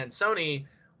 Microsoft, and Sony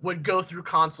would go through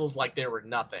consoles like they were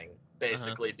nothing, Uh-huh.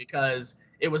 basically, because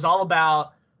it was all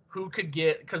about who could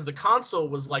get, because the console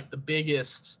was like the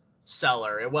biggest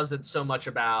seller. It wasn't so much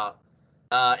about,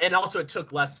 and also it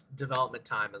took less development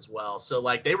time as well. So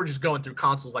like they were just going through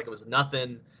consoles like it was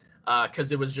nothing,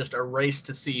 because it was just a race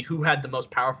to see who had the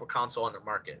most powerful console on the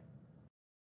market.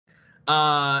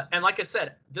 And like I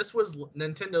said, this was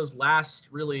Nintendo's last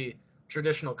really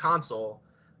traditional console.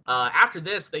 After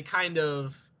this, they kind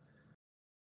of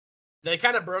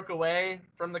broke away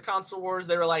from the console wars.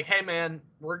 They were like, "Hey, man,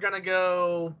 we're gonna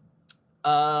go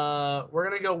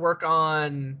work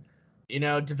on,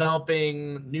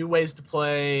 developing new ways to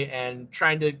play and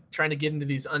trying to get into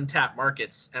these untapped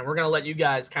markets. And we're gonna let you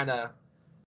guys can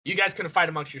fight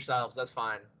amongst yourselves. That's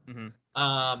fine."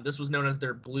 Mm-hmm. This was known as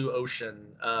their blue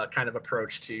ocean kind of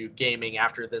approach to gaming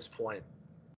after this point.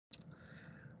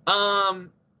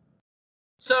 Um,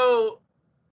 so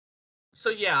so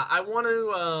yeah, I want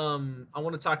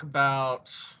to talk about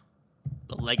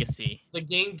The legacy.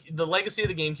 the legacy of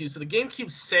the GameCube. So the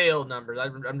GameCube sale numbers.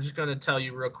 I'm just gonna tell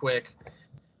you real quick.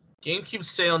 GameCube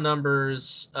sale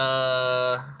numbers.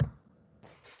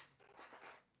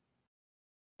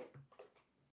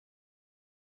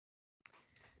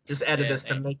 Just added this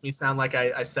to Hey. make me sound like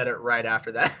I said it right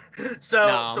after that. No, so I'm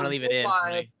gonna so leave it in.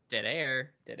 worldwide, Dead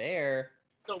air. Dead air.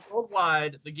 So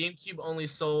worldwide, the GameCube only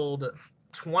sold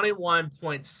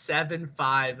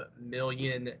 21.75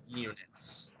 million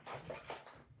units.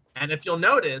 And if you'll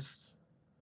notice,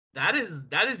 that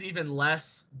is even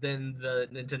less than the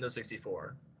Nintendo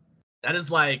 64. That is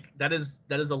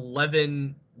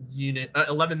 11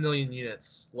 million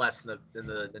units less than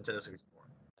the Nintendo 64.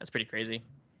 That's pretty crazy.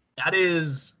 That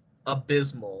is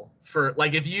abysmal for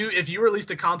like if you released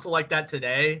a console like that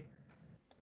today,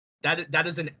 that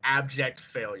is an abject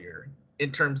failure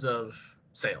in terms of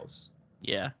sales.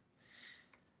 Yeah.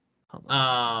 Hold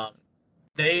on.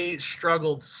 They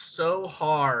struggled so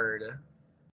hard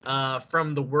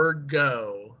from the word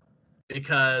go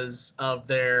because of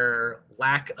their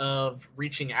lack of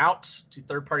reaching out to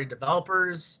third-party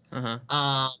developers,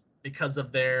 Uh-huh. because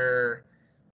of their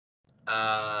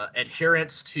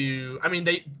adherence to. I mean,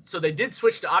 they did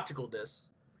switch to optical discs,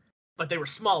 but they were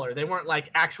smaller. They weren't like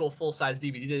actual full-size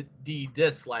DVD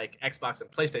discs like Xbox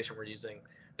and PlayStation were using.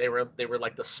 They were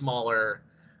like the smaller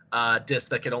discs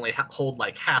that could only hold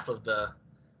like half of the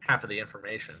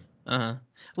information. Uh-huh.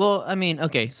 Well, I mean,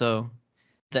 okay, so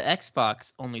the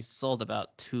Xbox only sold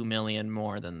about 2 million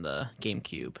more than the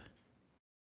GameCube.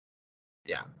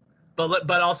 Yeah,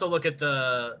 but also look at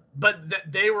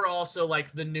they were also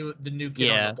like the new kid on the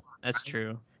Yeah, block. that's Right?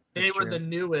 true. That's They were true. the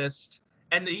newest,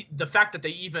 and the fact that they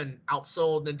even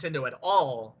outsold Nintendo at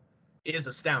all is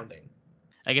astounding.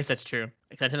 I guess that's true.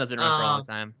 Nintendo's been around for a long Um,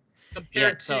 time. Yeah,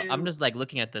 compared so I'm to just like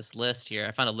looking at this list here.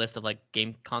 I found a list of like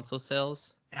game console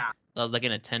sales. yeah, I was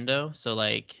looking at Nintendo. So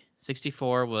like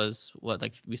 64 was what,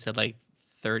 like we said, like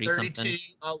 30 something. 32,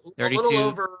 a little 32.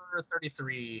 over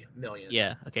 33 million.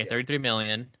 Yeah, okay, Yeah, 33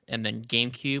 million. And then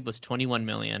GameCube was 21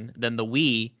 million. Then the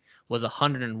Wii was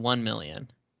 101 million,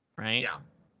 right? yeah,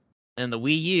 And the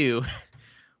Wii U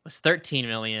was 13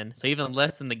 million, so even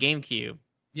less than the GameCube.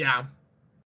 yeah.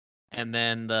 And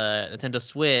then the Nintendo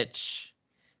Switch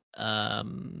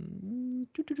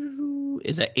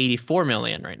is at 84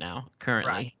 million right now Right.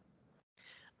 currently.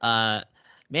 Uh,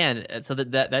 man, so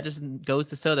that just goes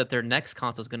to show that their next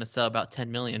console is going to sell about 10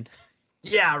 million.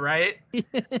 Yeah, right.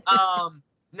 Um,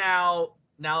 now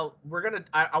we're gonna.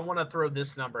 I want to throw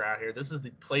this number out here. This is the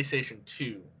PlayStation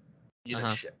 2 unit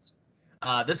Uh-huh. shipped.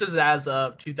 This is as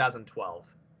of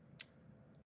 2012.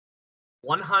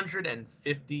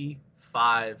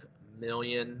 155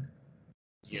 million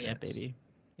Yeah, units. baby.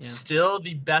 Yeah. Still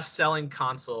the best-selling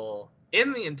console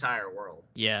in the entire world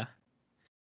Yeah.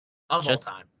 of all Just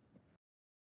time.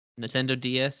 Nintendo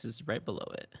DS is right below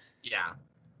it. Yeah.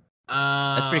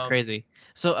 That's pretty Um, crazy.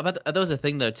 So there was a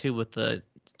thing though too with the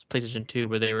PlayStation 2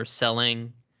 where they were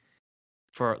selling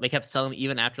they kept selling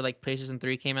even after like PlayStation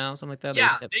 3 came out, something like that. They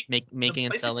just yeah, kept the making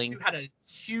and PlayStation 2 selling. had a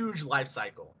huge life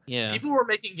cycle. Yeah. People were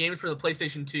making games for the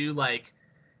PlayStation 2 like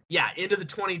yeah, into the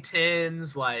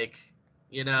 2010s like,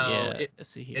 Yeah. Let's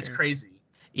see it's here. crazy.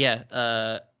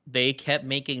 Yeah. They kept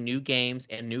making new games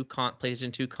and new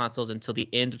PlayStation 2 consoles until the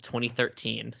end of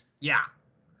 2013. Yeah.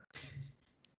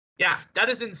 Yeah, that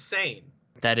is insane.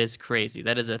 That is crazy.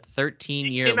 That is a It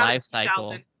 13-year came out in life 2000,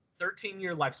 cycle.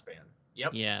 13-year lifespan.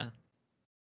 Yep. Yeah.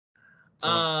 So,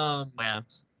 Um yeah.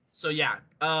 so yeah,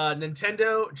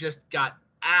 Nintendo just got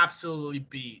absolutely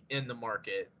beat in the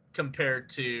market compared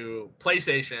to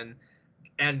PlayStation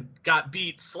and got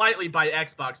beat slightly by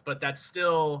Xbox, but that's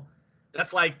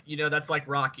like, that's like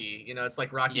Rocky, it's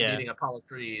like Rocky Yeah. beating Apollo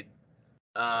Creed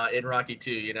in Rocky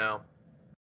 2, Yo,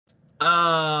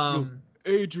 Um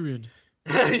Adrian.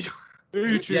 yeah,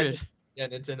 Adrian. yeah,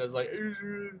 Nintendo's like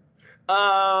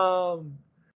um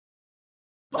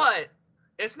but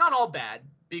it's not all bad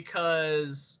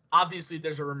because obviously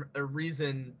there's a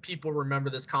reason people remember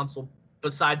this console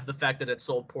besides the fact that it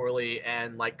sold poorly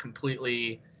and like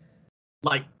completely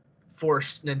like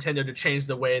forced Nintendo to change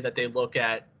the way that they look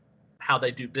at how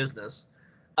they do business.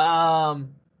 Um,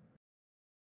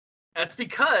 that's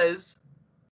because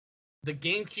the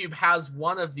GameCube has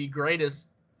one of the greatest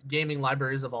gaming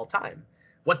libraries of all time.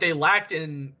 What they lacked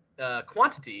in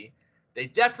quantity, they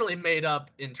definitely made up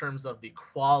in terms of the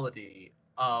quality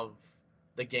of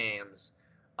the games.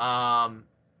 Um,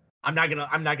 I'm not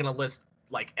gonna list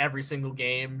like every single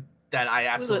game that I We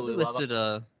absolutely love. listed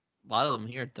a lot of them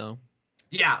here though.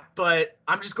 Yeah, but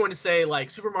I'm just going to say like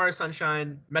Super Mario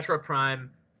Sunshine, Metroid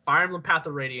Prime, Fire Emblem Path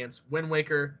of Radiance, Wind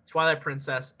Waker, Twilight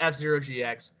Princess, F-Zero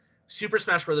GX, Super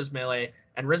Smash Bros. Melee,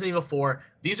 and Resident Evil 4.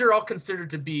 These are all considered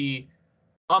to be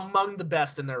among the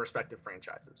best in their respective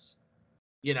franchises.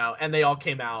 And they all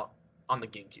came out on the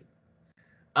GameCube.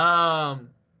 Um,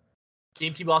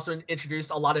 GameCube also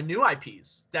introduced a lot of new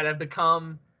IPs that have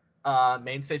become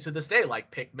mainstays to this day,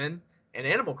 like Pikmin and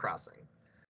Animal Crossing.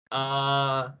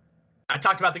 Uh, I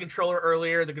talked about the controller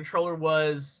earlier. The controller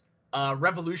was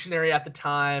revolutionary at the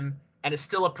time and is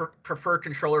still a preferred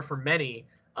controller for many.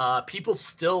 People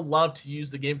still love to use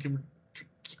the GameCube.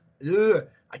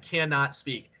 I cannot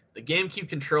speak. The GameCube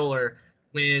controller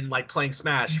when like playing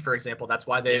Smash, for example. That's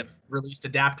why Yeah. they've released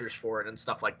adapters for it and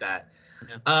stuff like that.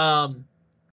 Yeah. Um,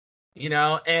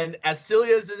 and as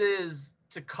silly as it is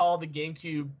to call the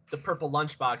GameCube the purple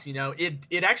lunchbox,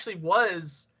 it actually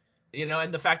was,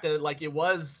 and the fact that like it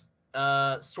was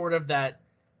sort of that,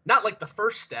 not like the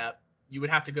first step. You would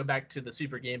have to go back to the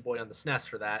Super Game Boy on the SNES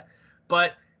for that,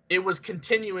 but it was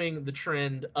continuing the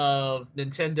trend of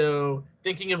Nintendo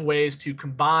thinking of ways to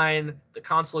combine the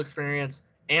console experience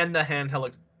and the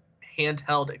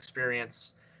handheld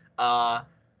experience uh,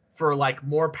 for like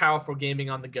more powerful gaming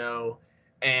on the go,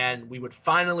 and we would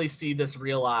finally see this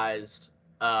realized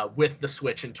with the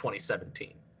Switch in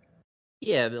 2017.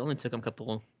 Yeah, it only took them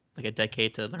like a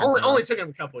decade to learn from Only us. took him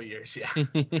a couple of years, yeah.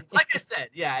 Like I said,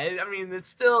 yeah. I mean,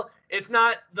 it's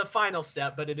not the final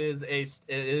step, but it is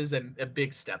a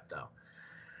big step though.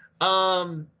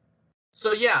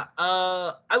 So yeah,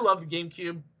 I love the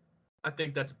GameCube. I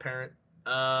think that's apparent.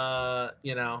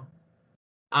 You know,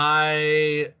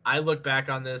 I look back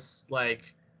on this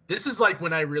is like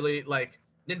when I really like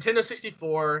Nintendo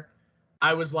 64.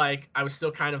 I was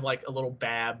still kind of like a little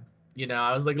bab,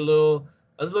 I was like a little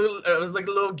I was like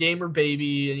a little gamer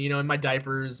baby, and in my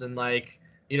diapers, and like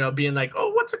being like,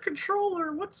 oh, what's a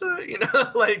controller, what's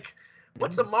a like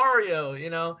what's a Mhm. Mario,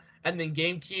 and then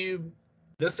GameCube.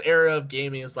 This era of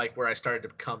gaming is like where I started to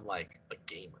become like a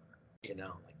gamer,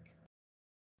 like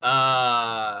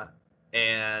uh,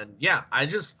 and yeah,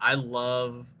 I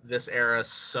love this era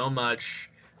so much.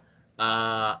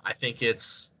 I think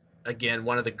it's again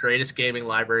one of the greatest gaming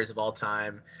libraries of all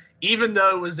time, even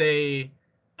though it was a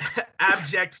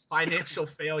abject financial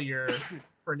failure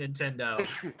for Nintendo.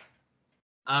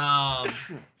 Um,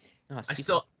 Oh, I excuse me.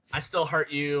 still I still heart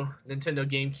you, Nintendo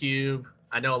GameCube.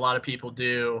 I know a lot of people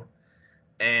do,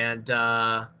 and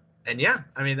yeah,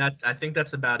 I mean I think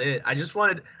that's about it.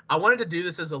 I wanted to do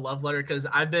this as a love letter because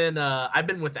I've been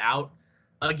without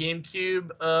a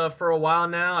GameCube for a while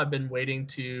now. I've been waiting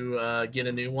to get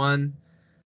a new one.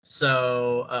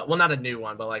 So well, not a new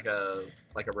one, but like a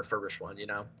refurbished one,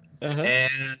 Uh-huh.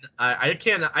 And I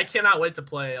cannot wait to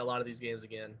play a lot of these games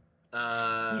again.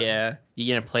 Uh, Yeah,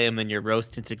 you're gonna play them and your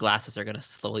rose-tinted glasses are gonna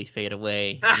slowly fade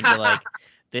away, and you'll be like,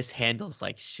 "This handles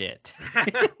like shit. a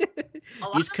lot These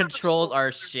of them are controls still are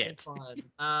really, really shit." fun.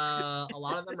 A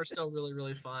lot of them are still really,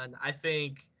 really fun. I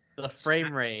think The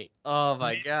frame rate. Oh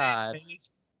my god.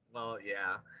 Well,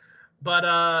 yeah. But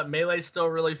Melee's still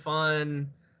really fun.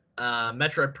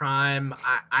 Metroid Prime,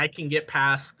 I can get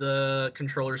past the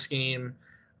controller scheme.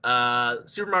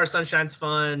 Super Mario Sunshine's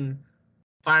fun.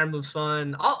 Fire Emblem's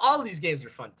fun. All of these games are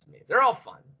fun to me. They're all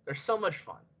fun. They're so much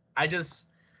fun.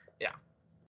 Yeah.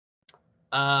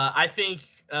 I think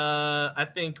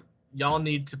y'all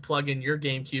need to plug in your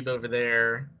GameCube over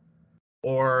there,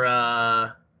 or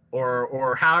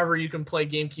however you can play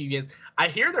GameCube games. I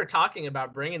hear they're talking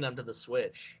about bringing them to the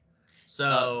Switch.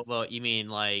 So, well, you mean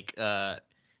like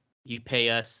you pay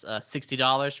us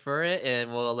 $60 for it,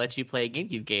 and we'll let you play a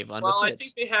GameCube game on the well, I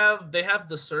Switch. think they have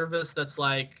the service that's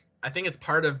like, I think it's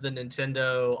part of the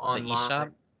Nintendo The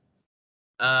eShop.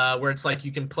 Online, where it's like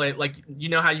you can play, like, you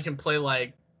know how you can play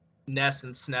like NES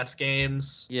and SNES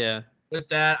games Yeah. with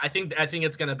that. I think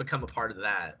it's gonna become a part of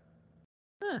that.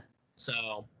 Huh.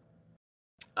 So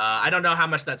I don't know how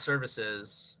much that service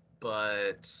is,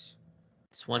 but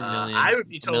It's 1 I million. would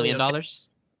be $1 totally million okay. dollars.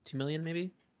 2 million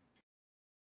maybe.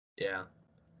 Yeah.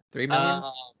 3 million.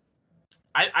 Uh,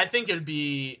 I think it would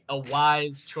be a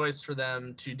wise choice for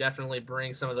them to definitely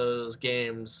bring some of those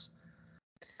games.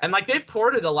 And like, they've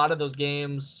ported a lot of those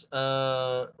games,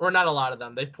 or not a lot of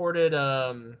them. They've ported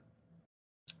the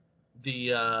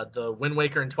Wind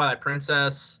Waker and Twilight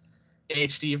Princess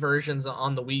HD versions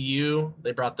on the Wii U.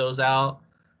 They brought those out,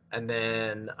 and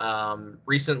then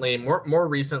recently, more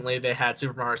recently, they had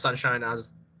Super Mario Sunshine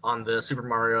as on the Super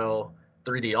Mario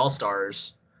 3D All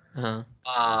Stars. Uh-huh.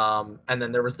 And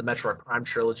then there was the Metroid Prime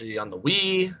trilogy on the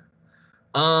Wii.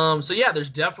 So yeah, there's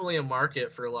definitely a market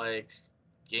for like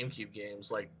GameCube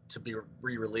games like to be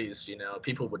re-released. You know,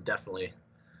 people would definitely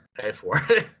pay for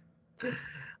it.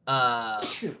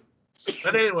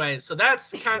 But anyway, so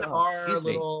that's kind of Oh, our excuse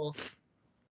me. little,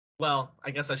 well,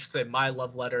 I guess I should say my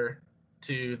love letter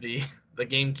to the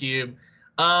GameCube.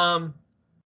 Um,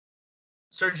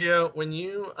 Sergio, when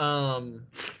you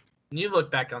look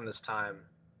back on this time,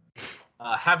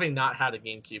 having not had a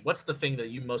GameCube, what's the thing that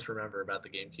you most remember about the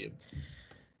GameCube?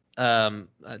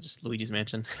 Just Luigi's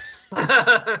Mansion.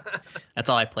 The That's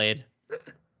all I played.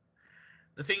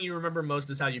 thing you remember most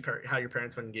is how your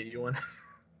parents wouldn't get you one.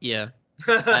 Yeah.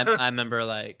 I remember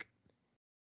like,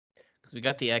 because we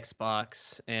got the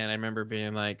Xbox, and I remember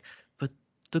being like, but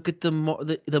look at the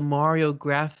Mario the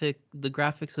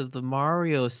graphics of the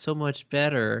Mario is so much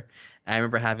better. I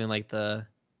remember having like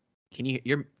can you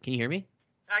hear me?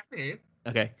 Actually,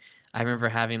 Okay. I remember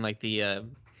having like the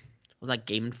was that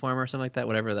Game Informer or something like that,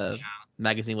 whatever the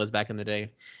magazine was back in the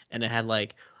day, and it had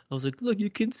like, I was like, look, you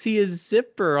can see a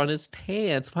zipper on his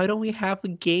pants. Why don't we have a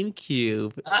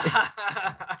GameCube?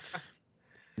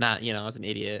 Not, I was an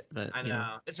idiot, but I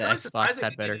know. It's the really Xbox surprising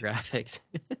had they better didn't. graphics.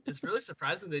 It's really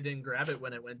surprising they didn't grab it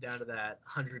when it went down to that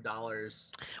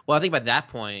 $100. Well, I think by that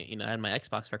point, I had my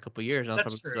Xbox for a couple years. And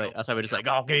That's true. I was probably just like,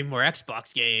 oh, give me more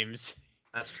Xbox games.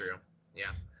 That's true.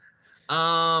 Yeah.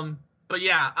 But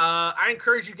yeah, I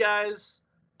encourage you guys,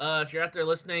 if you're out there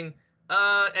listening,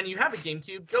 and you have a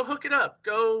GameCube, go hook it up.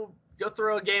 Go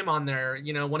throw a game on there.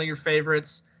 You know, one of your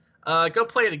favorites. Go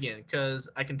play it again, because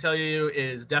I can tell you it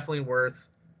is definitely worth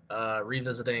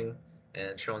revisiting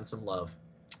and showing some love.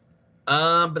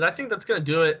 But I think that's gonna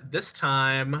do it this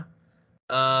time.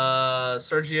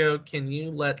 Sergio, can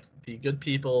you let the good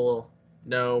people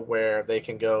know where they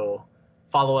can go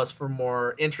follow us for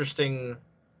more interesting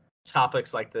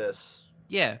topics like this?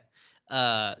 Yeah.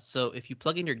 So if you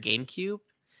plug in your GameCube,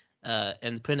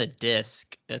 and put in a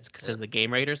disc that Yeah. says the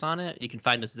Game Raiders on it, you can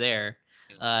find us there.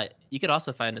 You could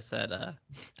also find us at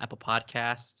Apple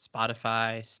Podcasts,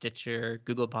 Spotify, Stitcher,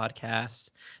 Google Podcasts.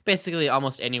 Basically,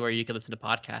 almost anywhere you can listen to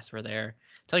podcasts, we're there.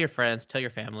 Tell your friends, tell your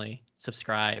family,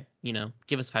 subscribe.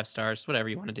 Give us 5 stars, whatever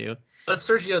you want to do. But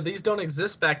Sergio, these don't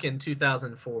exist back in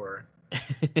 2004.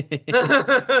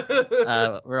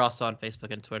 We're also on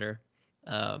Facebook and Twitter.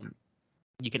 Um,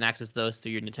 you can access those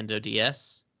through your Nintendo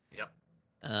DS. Yep.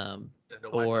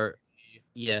 Or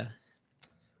yeah,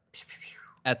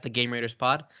 at the Game Raiders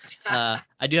Pod. I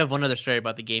do have one other story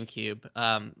about the GameCube.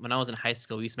 When I was in high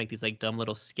school, we used to make these like dumb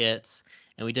little skits,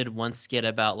 and we did one skit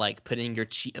about like putting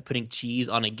cheese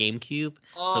on a GameCube.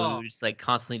 So we Oh, would just like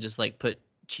constantly just like put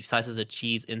slices of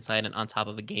cheese inside and on top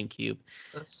of a GameCube.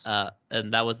 that's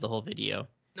And that was the whole video.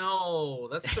 no,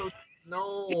 that's so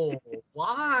no.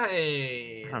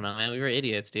 Why? I don't know, man. We were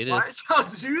idiots, dude. Why y'all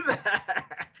do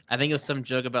that? I think it was some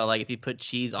joke about like if you put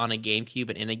cheese on a GameCube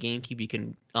and in a GameCube, you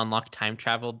can unlock time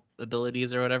travel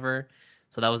abilities or whatever.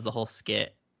 So that was the whole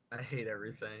skit. I hate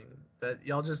everything. That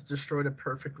y'all just destroyed a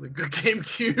perfectly good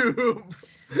GameCube.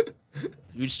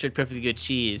 You destroyed perfectly good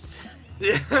cheese.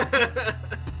 Yeah.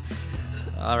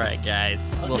 All right, guys.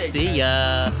 We'll Okay, see guys.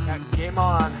 ya. Yeah, game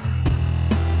on.